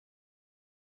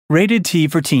Rated T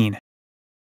for teen.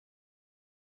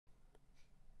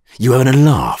 You having a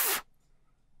laugh?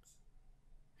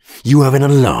 You having a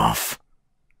laugh?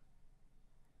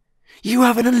 You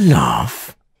having a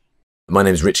laugh? My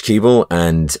name's Rich Keeble,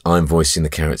 and I'm voicing the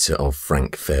character of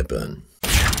Frank Fairburne.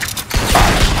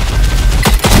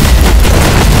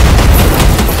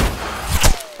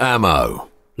 Ammo.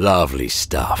 Lovely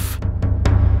stuff.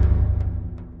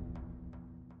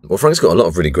 Well, Frank's got a lot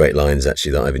of really great lines,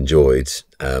 actually, that I've enjoyed,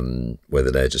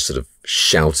 whether they're just sort of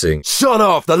shouting, "Son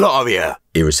off, the lot of you!"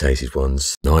 Irritated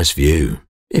ones. Nice view,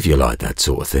 if you like that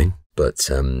sort of thing. But,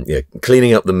 yeah,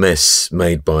 cleaning up the mess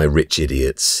made by rich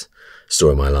idiots.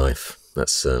 Story of my life.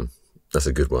 That's a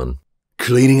good one.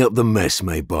 Cleaning up the mess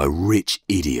made by rich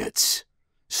idiots.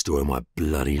 Story of my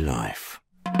bloody life.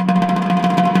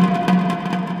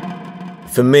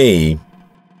 For me,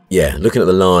 yeah, looking at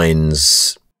the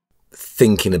lines,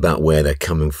 thinking about where they're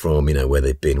coming from, you know, where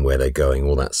they've been, where they're going,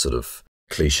 all that sort of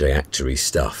cliche actory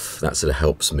stuff, that sort of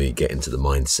helps me get into the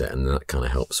mindset, and that kind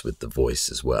of helps with the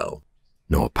voice as well.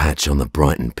 Not a patch on the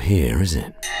Brighton Pier, is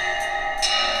it?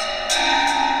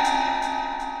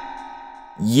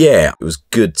 Yeah, it was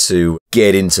good to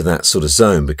get into that sort of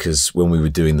zone, because when we were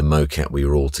doing the mocap, we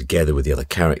were all together with the other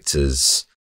characters.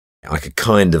 I could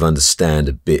kind of understand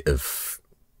a bit of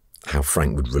how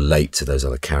Frank would relate to those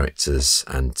other characters,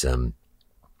 and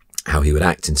how he would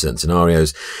act in certain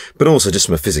scenarios. But also, just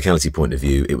from a physicality point of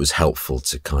view, it was helpful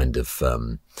to kind of,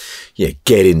 yeah,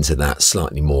 get into that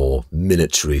slightly more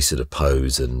military sort of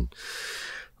pose. And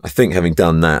I think having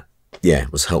done that, yeah,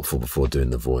 was helpful before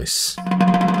doing the voice. I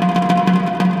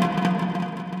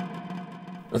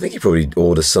think you probably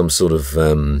order some sort of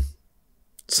room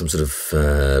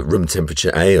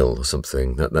temperature ale or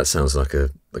something. That sounds like the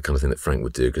kind of thing that Frank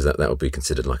would do, because that would be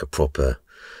considered like a proper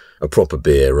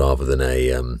beer rather than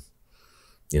a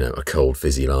you know, a cold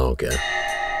fizzy lager.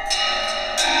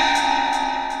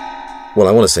 Well,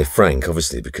 I want to say Frank,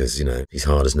 obviously, because, you know, he's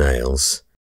hard as nails.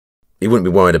 He wouldn't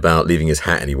be worried about leaving his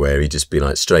hat anywhere. He'd just be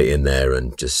like straight in there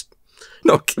and just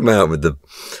knock him out with the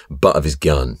butt of his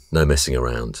gun. No messing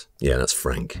around. Yeah, that's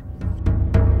Frank.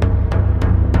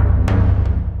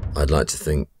 I'd like to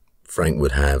think Frank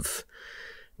would have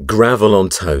gravel on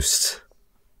toast,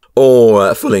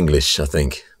 or full English, I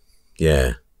think.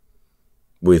 Yeah,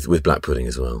 with black pudding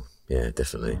as well. Yeah,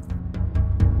 definitely.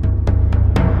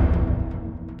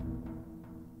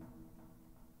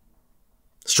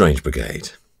 Strange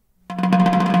Brigade.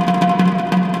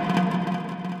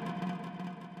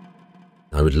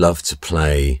 I would love to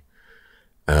play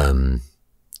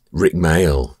Rick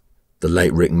Mayall, the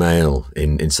late Rick Mayall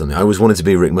in something. I always wanted to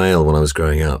be Rick Mayall when I was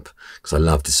growing up, because I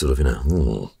loved to sort of, you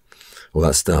know, all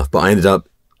that stuff. But I ended up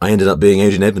being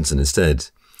Adrian Edmondson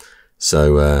instead.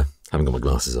 So haven't got my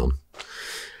glasses on.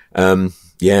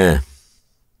 Yeah.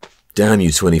 Damn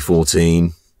you,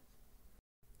 2014.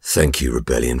 Thank you,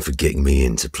 Rebellion, for getting me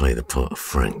in to play the part of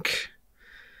Frank.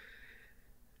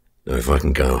 Now, if I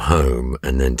can go home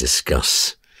and then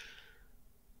discuss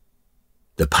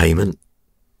the payment